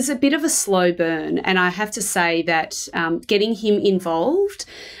it was a bit of a slow burn. And I have to say that getting him involved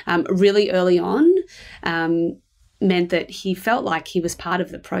really early on meant that he felt like he was part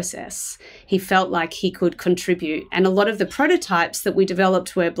of the process. He felt like he could contribute. And a lot of the prototypes that we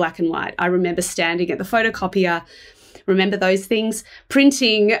developed were black and white. I remember standing at the photocopier, remember those things,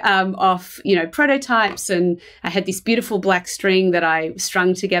 printing off, prototypes. And I had this beautiful black string that I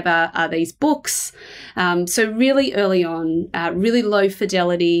strung together these books. So really early on, really low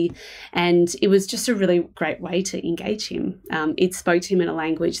fidelity. And it was just a really great way to engage him. It spoke to him in a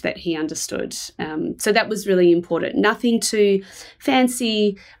language that he understood. So that was really important. Nothing too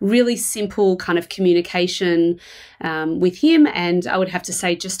fancy, really simple kind of communication with him. And I would have to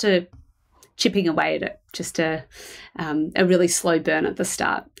say just chipping away at it, just a really slow burn at the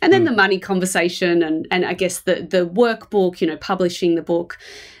start. And then the money conversation and I guess the workbook, publishing the book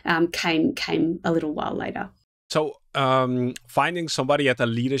came a little while later. So finding somebody at a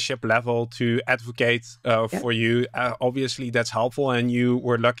leadership level to advocate for you, obviously that's helpful, and you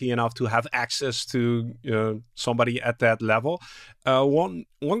were lucky enough to have access to somebody at that level.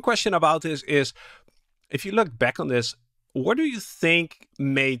 One question about this is, if you look back on this, what do you think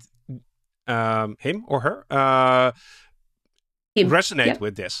made him or her resonate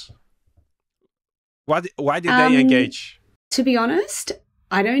with this? Why did they engage? To be honest,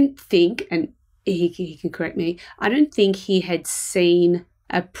 I don't think, and he can correct me, I don't think he had seen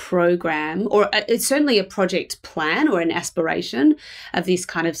a program or it's certainly a project plan or an aspiration of this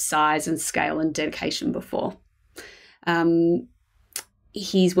kind of size and scale and dedication before.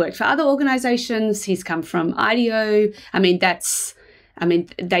 He's worked for other organizations. He's come from IDEO.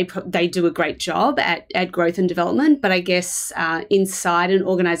 They do a great job at growth and development, but I guess inside an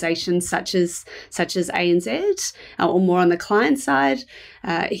organization such as ANZ or more on the client side,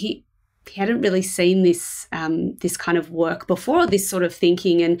 he hadn't really seen this kind of work before, this sort of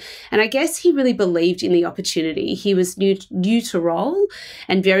thinking, and I guess he really believed in the opportunity. He was new to role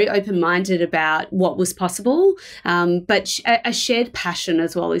and very open-minded about what was possible, but a shared passion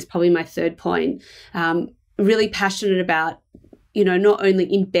as well is probably my third point. Really passionate about not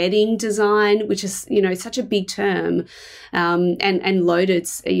only embedding design, which is, such a big term and loaded,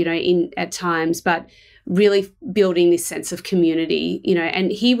 at times, but really building this sense of community,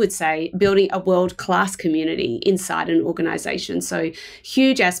 and he would say building a world-class community inside an organization. So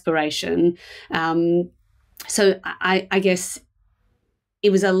huge aspiration. So I guess it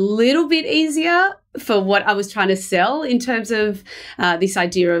was a little bit easier for what I was trying to sell in terms of this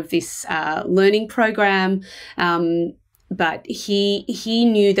idea of this learning program. But he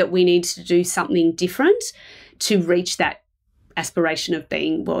knew that we needed to do something different to reach that aspiration of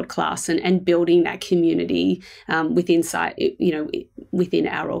being world-class and building that community within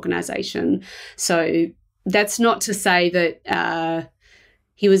our organisation. So that's not to say that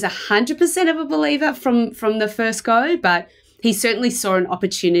he was 100% of a believer from the first go, but he certainly saw an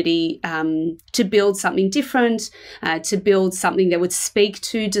opportunity to build something different, to build something that would speak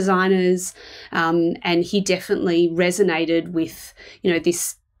to designers, and he definitely resonated with,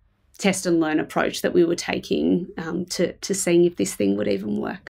 this test and learn approach that we were taking to seeing if this thing would even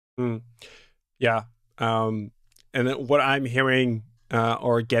work. Yeah. And what I'm hearing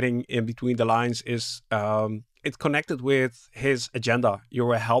or getting in between the lines is it connected with his agenda. You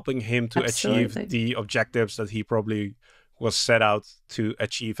were helping him to achieve the objectives that he probably was set out to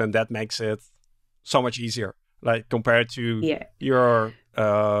achieve, and that makes it so much easier, like compared to your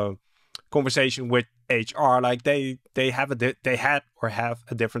conversation with HR. Like they had or have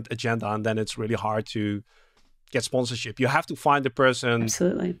a different agenda, and then it's really hard to get sponsorship. You have to find the person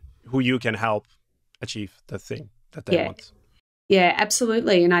who you can help achieve the thing that they want. Yeah,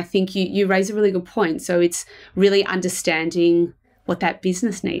 absolutely. And I think you raise a really good point. So it's really understanding what that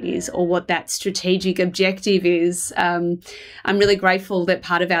business need is or what that strategic objective is. I'm really grateful that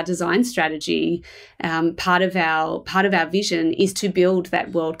part of our design strategy, part of our vision is to build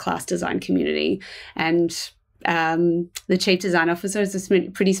that world-class design community. And the Chief Design Officer is a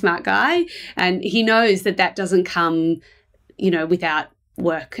pretty smart guy, and he knows that doesn't come, without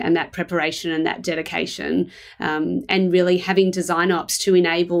work and that preparation and that dedication, and really having DesignOps to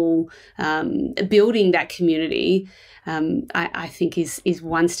enable building that community. I think is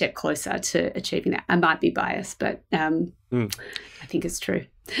one step closer to achieving that. I might be biased, but I think it's true.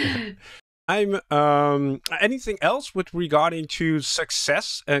 I'm anything else with regarding to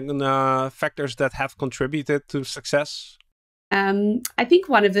success and factors that have contributed to success? I think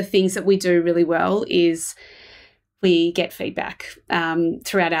one of the things that we do really well is we get feedback.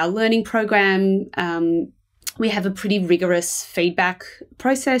 Throughout our learning program, we have a pretty rigorous feedback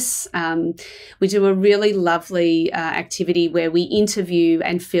process. We do a really lovely activity where we interview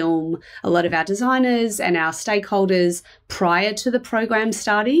and film a lot of our designers and our stakeholders prior to the program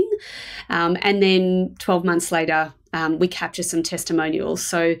starting. And then 12 months later, we capture some testimonials.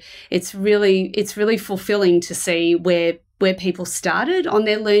 So it's really fulfilling to see where people started on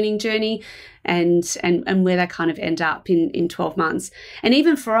their learning journey and where they kind of end up in 12 months. And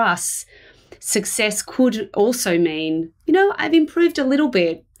even for us, success could also mean, I've improved a little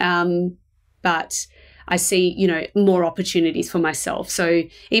bit, but I see, more opportunities for myself. So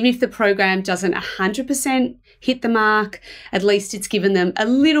even if the program doesn't 100% hit the mark, at least it's given them a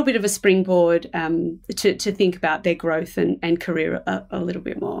little bit of a springboard to think about their growth and career a little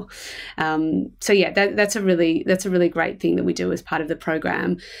bit more. So yeah, that's a really great thing that we do as part of the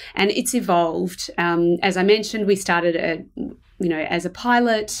program, and it's evolved. As I mentioned, we started as a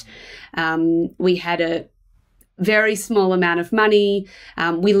pilot. We had a very small amount of money.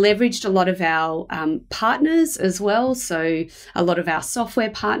 We leveraged a lot of our partners as well. So a lot of our software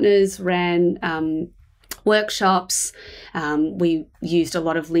partners ran workshops. We used a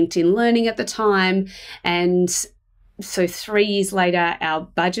lot of LinkedIn Learning at the time. And so 3 years later, our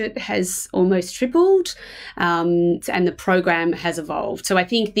budget has almost tripled, and the program has evolved. So I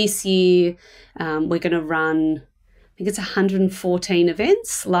think this year we're going to run, I think it's 114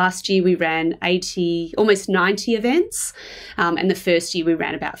 events. Last year we ran almost 90 events. And the first year we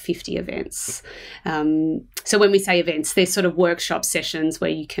ran about 50 events. So when we say events, they're sort of workshop sessions where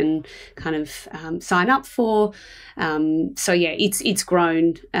you can kind of sign up for. So yeah, it's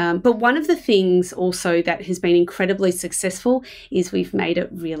grown. But one of the things also that has been incredibly successful is we've made it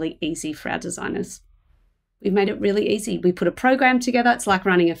really easy for our designers. We've made it really easy. We put a program together. It's like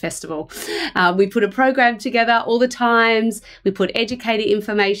running a festival. We put a program together all the times. We put educator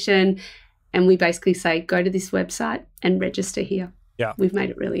information, and we basically say, go to this website and register here. Yeah, we've made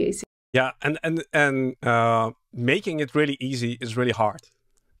it really easy. Yeah, and making it really easy is really hard.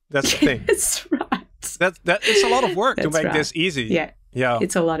 That's the thing. That's right. That it's a lot of work to make this easy. Yeah,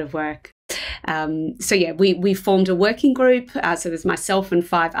 it's a lot of work. So yeah, we formed a working group. So there's myself and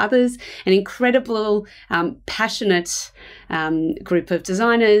 5 others, an incredible, passionate group of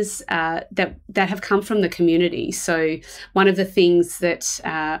designers that have come from the community. So one of the things that,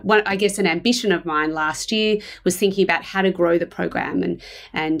 I guess an ambition of mine last year was thinking about how to grow the program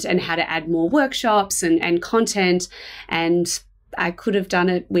and how to add more workshops and content. And I could have done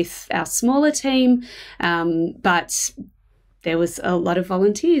it with our smaller team, but there was a lot of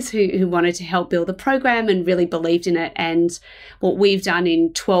volunteers who wanted to help build the program and really believed in it. And what we've done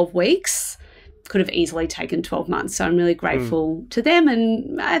in 12 weeks could have easily taken 12 months. So I'm really grateful to them.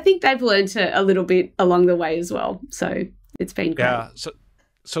 And I think they've learned a little bit along the way as well. So it's been great. Yeah.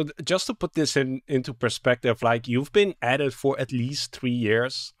 So just to put this into perspective, like you've been at it for at least 3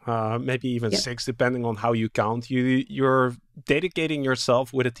 years, maybe even 6, depending on how you count. You're dedicating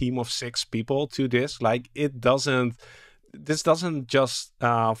yourself with a team of 6 people to this. Like this doesn't just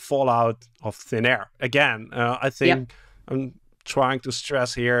fall out of thin air. Again, I think I'm trying to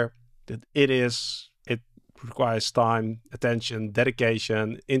stress here that it requires time, attention,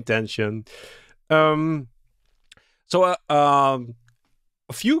 dedication, intention. So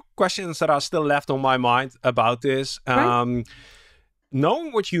a few questions that are still left on my mind about this. Right.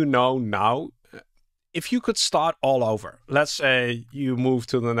 Knowing what you know now, if you could start all over, let's say you move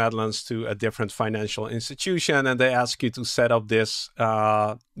to the Netherlands to a different financial institution and they ask you to set up this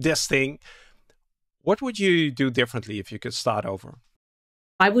thing, what would you do differently if you could start over?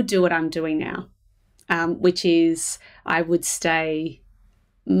 I would do what I'm doing now, which is I would stay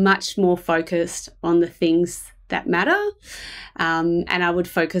much more focused on the things that matter. And I would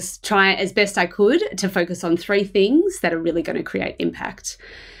try as best I could to focus on 3 things that are really going to create impact.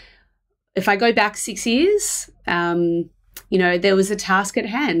 If I go back 6 years, there was a task at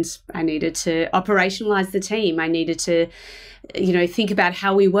hand. I needed to operationalize the team. I needed to, think about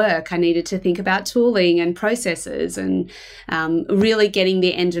how we work. I needed to think about tooling and processes and really getting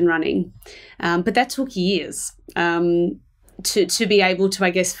the engine running. But that took years to be able to,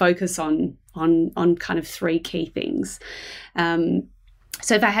 I guess, focus on kind of 3 key things.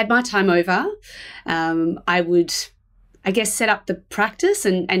 So if I had my time over, I would, I guess, set up the practice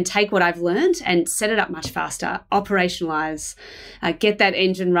and take what I've learned and set it up much faster, operationalize, get that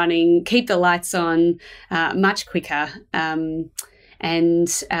engine running, keep the lights on much quicker, and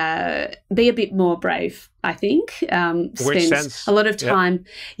be a bit more brave, I think. Spend a lot of time,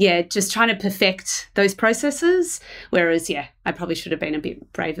 just trying to perfect those processes, whereas, I probably should have been a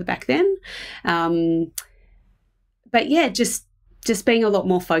bit braver back then. but yeah, just being a lot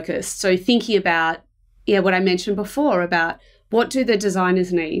more focused. So thinking about, what I mentioned before about what do the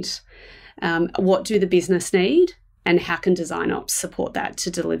designers need, what do the business need, and how can DesignOps support that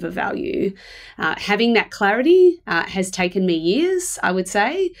to deliver value? Having that clarity has taken me years, I would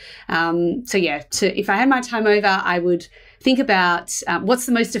say. If I had my time over, I would think about what's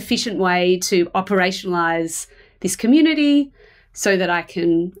the most efficient way to operationalize this community so that I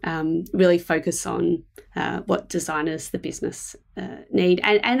can really focus on what designers, the business need,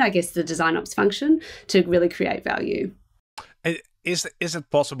 and I guess the DesignOps function to really create value. Is it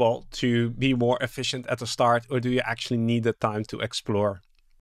possible to be more efficient at the start, or do you actually need the time to explore?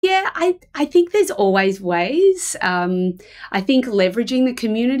 Yeah, I think there's always ways. I think leveraging the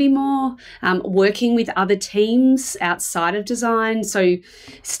community more, working with other teams outside of design. So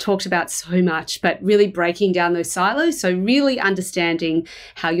it's talked about so much, but really breaking down those silos. So really understanding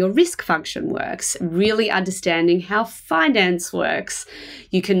how your risk function works, really understanding how finance works.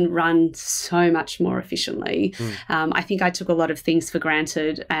 You can run so much more efficiently. I think I took a lot of things for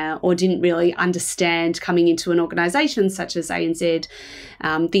granted or didn't really understand coming into an organisation such as ANZ,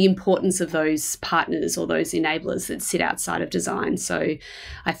 the importance of those partners or those enablers that sit outside of design. So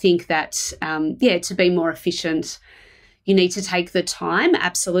I think that, to be more efficient, you need to take the time,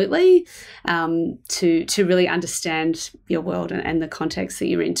 absolutely, to really understand your world and the context that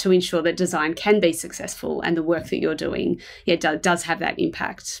you're in to ensure that design can be successful and the work that you're doing does have that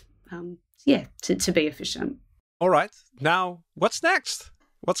impact, to be efficient. All right. Now, what's next?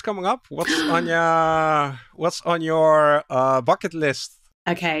 What's coming up? What's on your bucket list?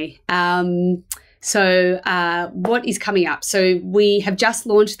 Okay. What is coming up? So we have just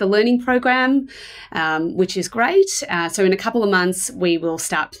launched the learning program, which is great. So in a couple of months, we will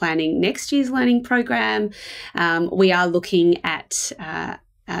start planning next year's learning program. We are looking at a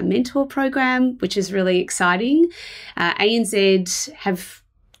mentor program, which is really exciting. ANZ have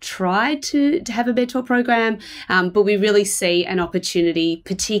tried to have a mentor program, but we really see an opportunity,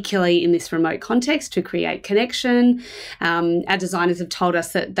 particularly in this remote context, to create connection. Our designers have told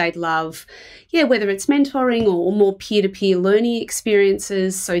us that they'd love, whether it's mentoring or more peer-to-peer learning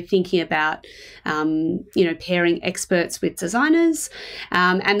experiences. So thinking about, pairing experts with designers.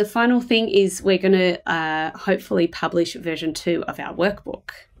 And the final thing is we're going to hopefully publish version 2 of our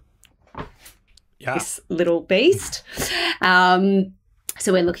workbook. Yeah. This little beast.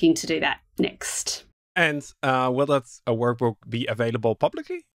 So we're looking to do that next. And will that workbook be available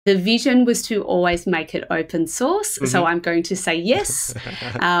publicly? The vision was to always make it open source. So I'm going to say yes. Look,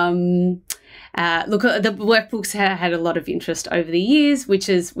 the workbooks had a lot of interest over the years, which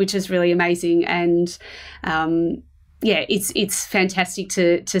is really amazing. And it's fantastic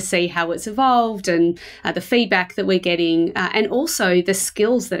to see how it's evolved and the feedback that we're getting and also the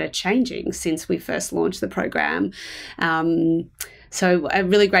skills that are changing since we first launched the program. So a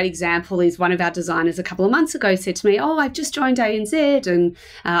really great example is one of our designers a couple of months ago said to me, I've just joined ANZ and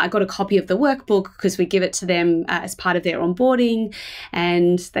I got a copy of the workbook because we give it to them as part of their onboarding.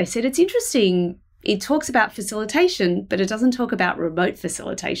 And they said, it's interesting. It talks about facilitation, but it doesn't talk about remote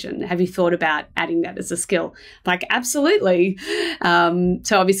facilitation. Have you thought about adding that as a skill? Like, absolutely.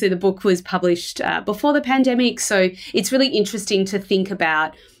 So obviously the book was published before the pandemic. So it's really interesting to think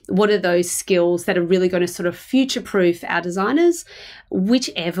about what are those skills that are really going to sort of future-proof our designers,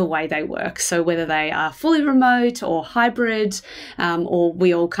 whichever way they work. So whether they are fully remote or hybrid, or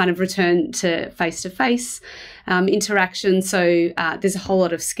we all kind of return to face-to-face interaction. So there's a whole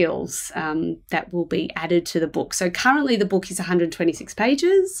lot of skills that will be added to the book. So currently the book is 126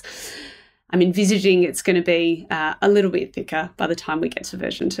 pages. I'm envisaging it's going to be a little bit thicker by the time we get to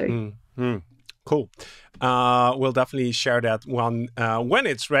version 2. Cool. We'll definitely share that one when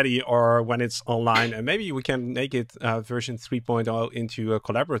it's ready or when it's online. And maybe we can make it version 3.0 into a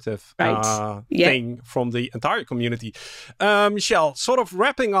collaborative thing from the entire community. Michelle, sort of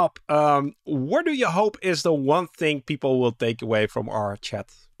wrapping up, what do you hope is the one thing people will take away from our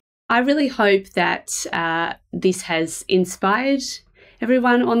chat? I really hope that this has inspired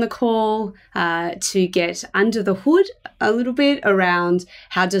everyone on the call to get under the hood a little bit around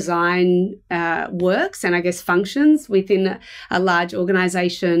how design works and I guess functions within a large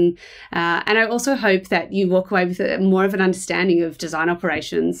organisation. And I also hope that you walk away with more of an understanding of design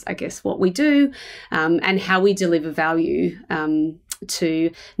operations, I guess what we do and how we deliver value to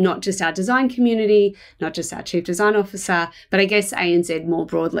not just our design community, not just our Chief Design Officer, but I guess ANZ more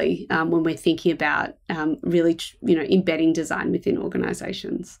broadly when we're thinking about really, embedding design within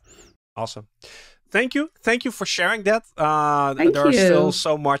organisations. Awesome. Thank you. Thank you for sharing that. Thank there are you. still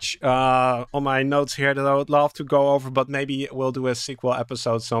so much on my notes here that I would love to go over, but maybe we'll do a sequel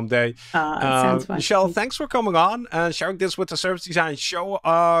episode someday. Sounds Michelle, wonderful. thanks for coming on and sharing this with the Service Design Show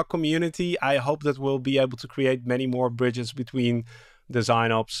community. I hope that we'll be able to create many more bridges between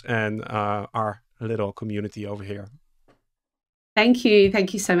DesignOps and our little community over here. Thank you.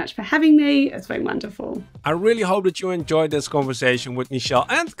 Thank you so much for having me. It's been wonderful. I really hope that you enjoyed this conversation with Michelle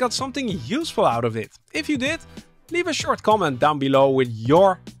and got something useful out of it. If you did, leave a short comment down below with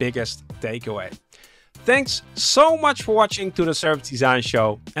your biggest takeaway. Thanks so much for watching to the Service Design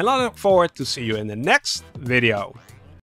Show, and I look forward to see you in the next video.